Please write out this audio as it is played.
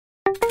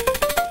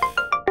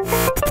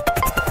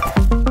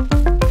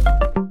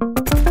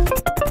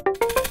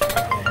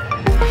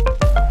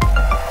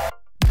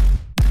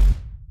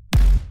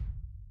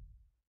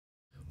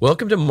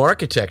Welcome to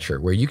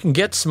Marketecture, where you can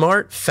get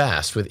smart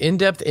fast with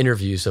in-depth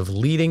interviews of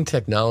leading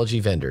technology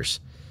vendors.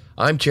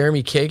 I'm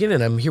Jeremy Kagan,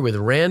 and I'm here with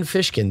Rand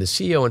Fishkin, the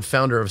CEO and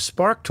founder of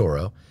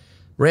SparkToro.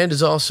 Rand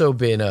has also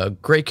been a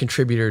great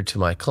contributor to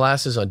my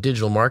classes on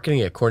digital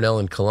marketing at Cornell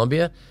and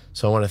Columbia,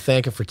 so I want to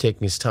thank him for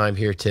taking his time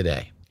here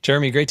today.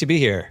 Jeremy, great to be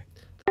here.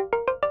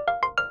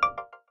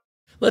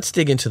 Let's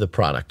dig into the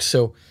product.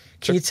 So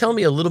can you tell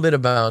me a little bit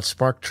about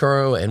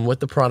SparkToro and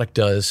what the product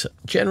does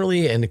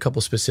generally and a couple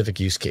specific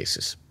use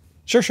cases?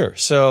 Sure.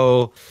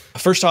 So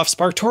first off,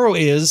 SparkToro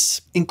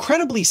is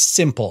incredibly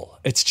simple.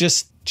 It's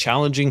just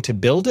challenging to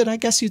build it, I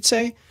guess you'd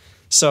say.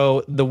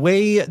 So the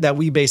way that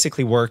we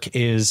basically work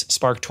is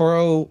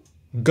SparkToro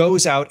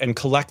goes out and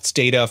collects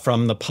data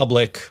from the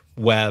public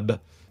web,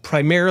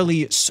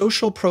 primarily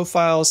social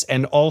profiles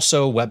and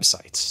also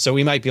websites. So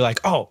we might be like,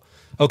 oh,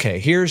 okay,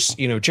 here's,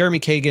 Jeremy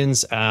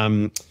Kagan's,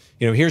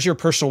 here's your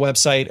personal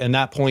website, and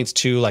that points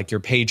to like your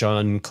page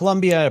on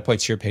Columbia, it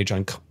points to your page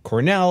on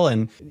Cornell,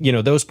 and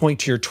those point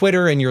to your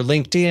Twitter and your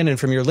LinkedIn, and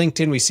from your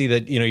LinkedIn we see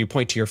that you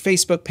point to your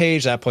Facebook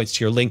page, that points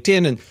to your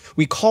LinkedIn, and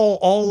we call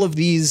all of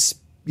these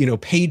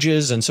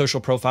pages and social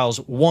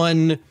profiles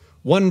one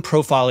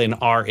profile in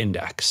our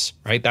index,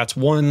 right? That's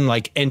one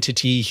like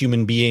entity,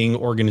 human being,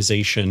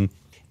 organization,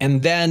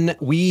 and then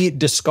we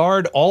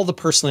discard all the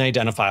personally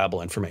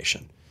identifiable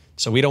information.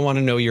 So we don't want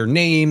to know your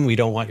name. We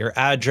don't want your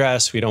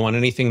address. We don't want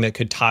anything that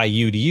could tie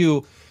you to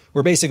you.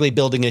 We're basically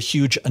building a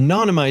huge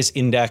anonymized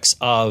index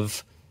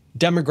of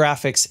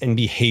demographics and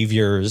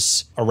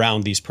behaviors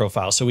around these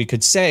profiles. So we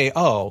could say,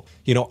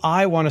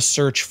 I want to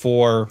search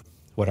for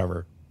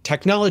whatever,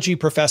 technology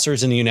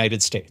professors in the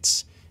United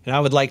States. And I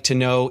would like to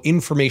know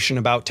information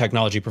about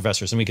technology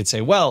professors. And we could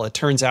say, well, it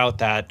turns out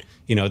that,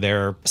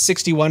 they're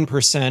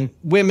 61%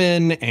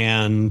 women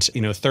and,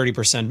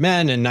 30%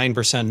 men and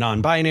 9%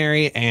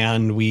 non-binary.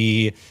 And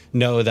we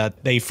know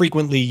that they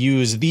frequently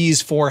use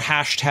these 4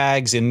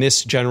 hashtags in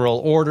this general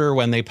order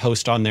when they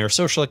post on their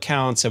social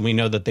accounts. And we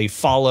know that they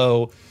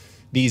follow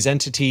these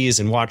entities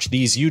and watch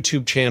these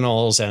YouTube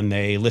channels and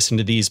they listen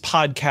to these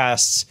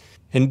podcasts.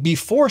 And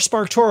before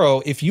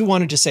SparkToro, if you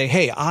wanted to say,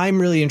 hey, I'm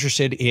really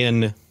interested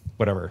in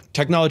whatever,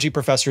 technology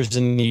professors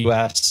in the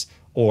US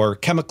or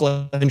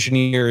chemical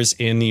engineers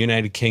in the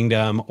United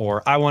Kingdom,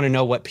 or I want to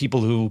know what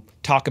people who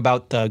talk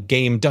about the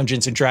game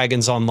Dungeons and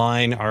Dragons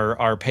online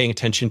are paying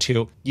attention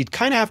to, you'd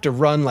kind of have to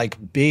run like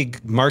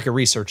big market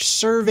research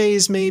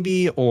surveys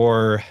maybe,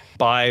 or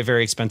buy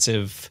very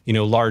expensive,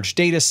 large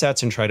data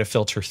sets and try to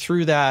filter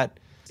through that.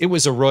 It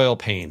was a royal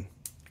pain.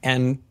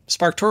 And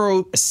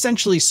SparkToro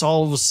essentially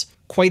solves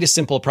quite a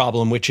simple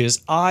problem, which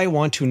is I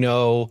want to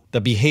know the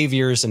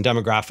behaviors and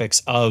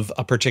demographics of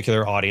a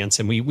particular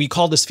audience. And we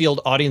call this field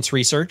audience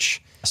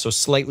research, so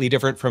slightly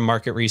different from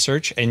market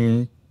research.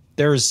 And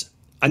there's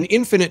an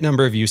infinite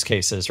number of use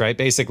cases, right?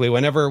 Basically,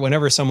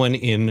 whenever someone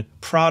in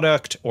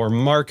product or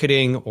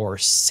marketing or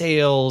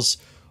sales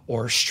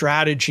or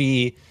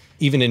strategy,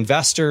 even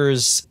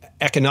investors,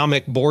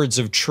 economic boards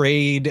of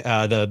trade,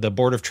 the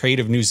Board of Trade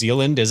of New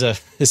Zealand is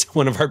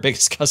one of our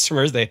biggest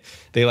customers. They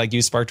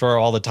use SparkToro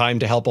all the time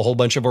to help a whole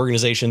bunch of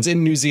organizations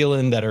in New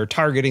Zealand that are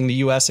targeting the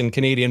US and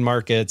Canadian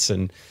markets.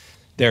 And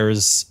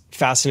there's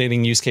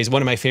fascinating use case.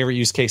 One of my favorite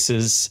use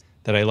cases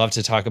that I love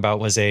to talk about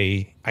was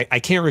I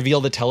can't reveal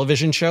the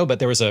television show, but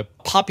there was a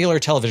popular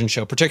television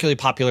show, particularly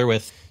popular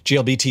with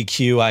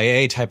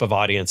GLBTQIA type of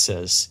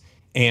audiences.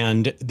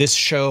 And this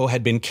show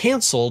had been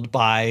canceled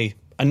by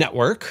a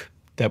network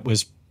that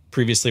was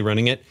previously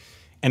running it,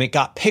 and it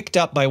got picked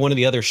up by one of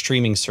the other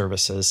streaming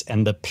services.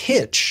 And the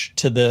pitch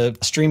to the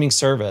streaming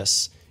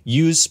service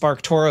used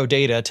SparkToro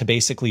data to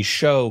basically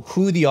show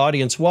who the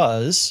audience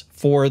was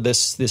for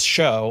this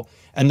show,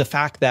 and the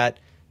fact that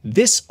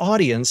this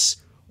audience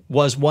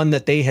was one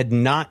that they had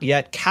not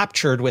yet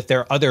captured with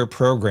their other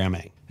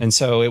programming. And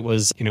so it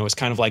was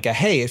kind of like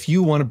hey, if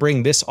you want to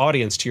bring this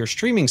audience to your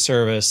streaming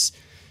service,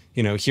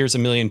 here's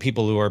 1 million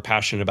people who are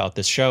passionate about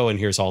this show, and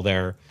here's all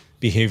their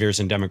behaviors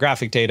and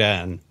demographic data,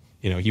 and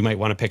you might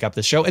want to pick up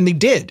the show. And they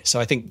did. So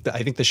I think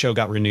the show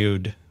got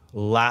renewed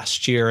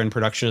last year and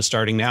production is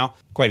starting now.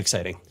 Quite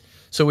exciting.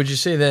 So would you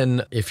say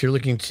then, if you're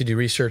looking to do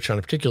research on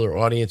a particular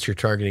audience you're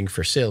targeting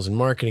for sales and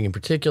marketing in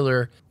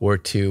particular, or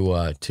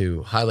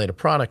to highlight a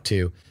product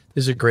to,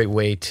 this is a great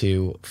way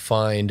to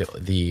find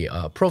the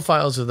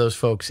profiles of those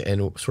folks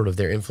and sort of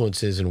their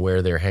influences and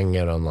where they're hanging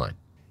out online?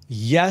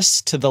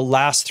 Yes to the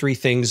last 3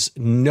 things,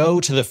 no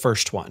to the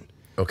first one.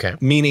 Okay.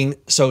 Meaning,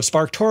 so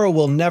SparkToro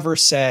will never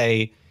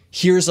say,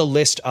 here's a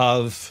list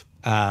of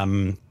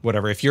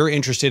whatever. If you're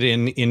interested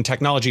in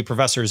technology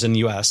professors in the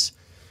US,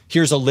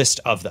 here's a list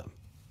of them.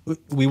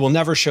 We will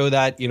never show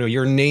that.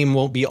 Your name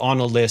won't be on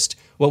a list.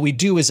 What we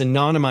do is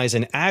anonymize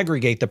and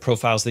aggregate the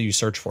profiles that you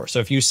search for. So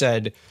if you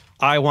said,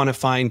 I want to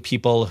find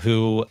people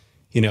who,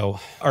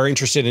 are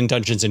interested in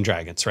Dungeons and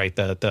Dragons, right?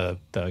 The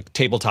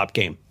tabletop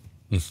game.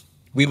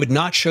 We would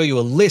not show you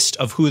a list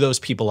of who those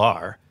people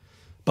are,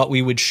 but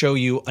we would show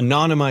you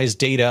anonymized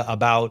data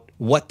about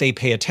what they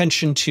pay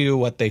attention to,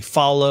 what they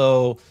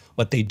follow,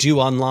 what they do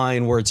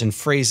online, words and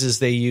phrases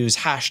they use,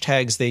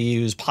 hashtags they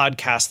use,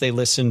 podcasts they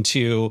listen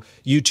to,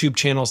 YouTube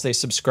channels they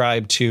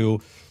subscribe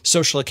to,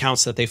 social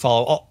accounts that they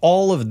follow.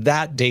 All of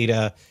that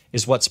data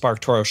is what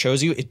SparkToro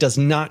shows you. It does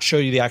not show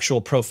you the actual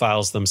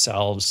profiles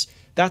themselves.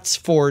 That's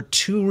for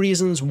two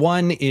reasons.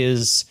 One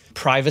is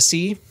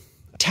privacy.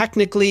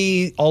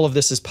 Technically, all of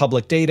this is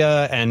public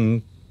data,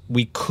 and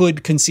we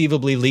could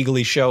conceivably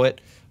legally show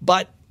it,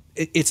 but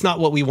it's not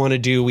what we want to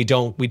do. We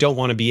don't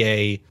want to be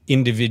a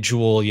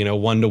individual,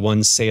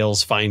 one-to-one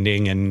sales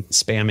finding and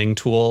spamming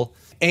tool.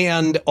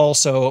 And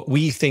also,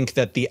 we think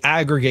that the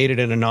aggregated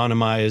and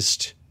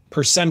anonymized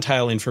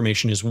percentile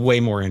information is way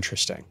more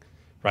interesting,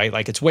 right?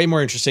 Like, it's way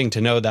more interesting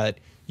to know that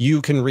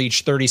you can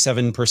reach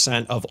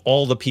 37% of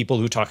all the people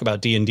who talk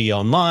about D&D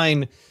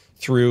online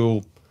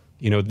through,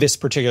 this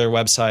particular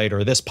website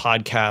or this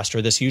podcast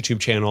or this YouTube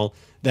channel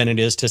than it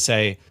is to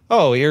say,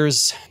 oh,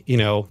 here's,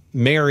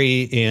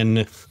 Mary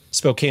in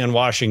Spokane,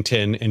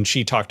 Washington, and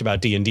she talked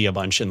about D&D a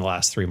bunch in the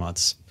last 3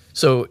 months.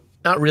 So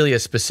not really a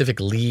specific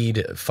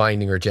lead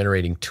finding or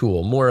generating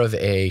tool, more of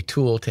a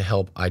tool to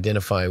help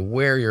identify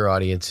where your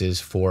audience is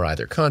for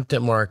either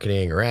content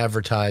marketing or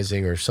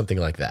advertising or something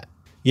like that.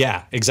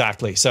 Yeah,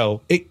 exactly.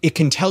 So it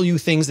can tell you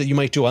things that you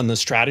might do on the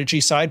strategy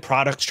side,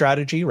 product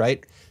strategy,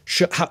 right?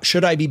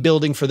 Should I be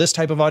building for this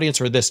type of audience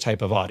or this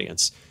type of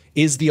audience?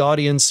 Is the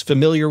audience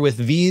familiar with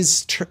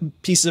these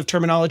pieces of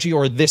terminology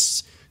or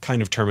this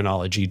kind of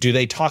terminology? Do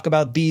they talk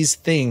about these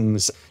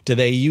things? Do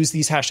they use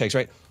these hashtags,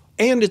 right?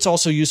 And it's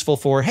also useful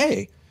for,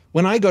 hey,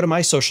 when I go to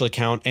my social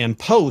account and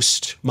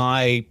post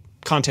my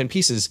content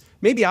pieces,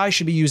 maybe I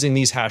should be using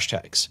these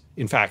hashtags.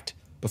 In fact,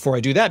 before I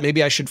do that,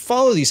 maybe I should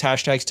follow these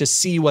hashtags to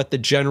see what the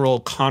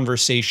general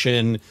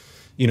conversation,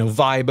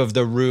 vibe of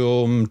the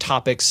room,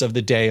 topics of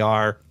the day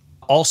are.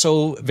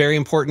 Also very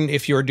important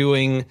if you're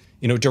doing,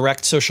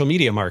 direct social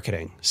media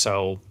marketing.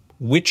 So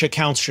which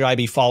accounts should I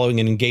be following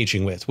and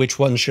engaging with? Which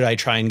ones should I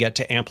try and get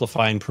to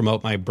amplify and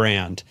promote my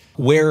brand?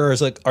 Where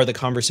are the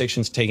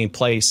conversations taking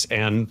place,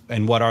 and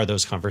what are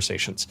those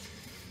conversations?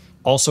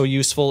 Also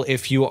useful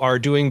if you are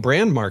doing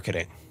brand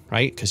marketing,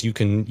 right? Because you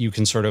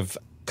can sort of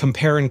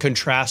compare and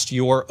contrast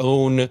your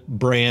own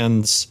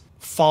brand's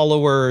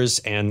followers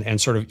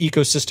and sort of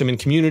ecosystem and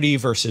community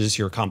versus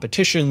your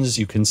competitions.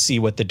 You can see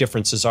what the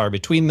differences are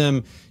between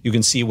them. You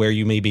can see where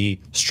you may be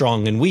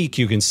strong and weak.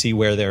 You can see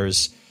where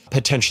there's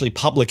potentially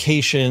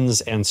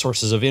publications and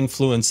sources of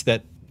influence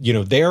that,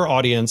 their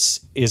audience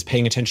is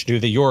paying attention to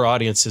that your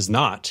audience is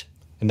not.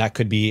 And that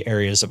could be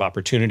areas of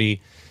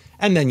opportunity.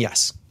 And then,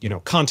 yes,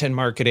 content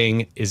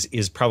marketing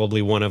is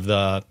probably one of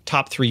the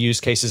top 3 use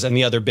cases. And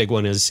the other big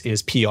one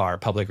is PR,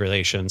 public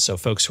relations. So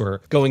folks who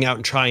are going out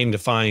and trying to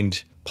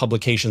find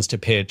publications to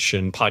pitch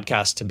and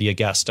podcasts to be a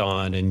guest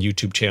on and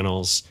YouTube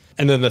channels.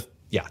 And then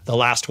the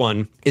last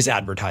one is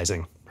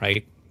advertising,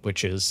 right?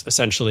 Which is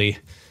essentially,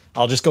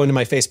 I'll just go into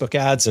my Facebook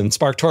ads and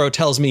SparkToro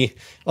tells me,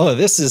 oh,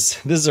 this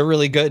is a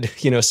really good,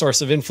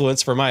 source of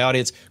influence for my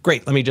audience.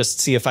 Great. Let me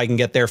just see if I can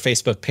get their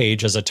Facebook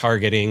page as a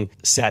targeting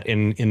set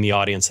in the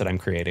audience that I'm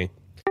creating.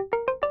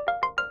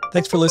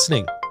 Thanks for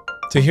listening.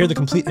 To hear the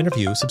complete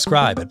interview,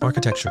 subscribe at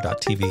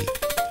marketecture.tv.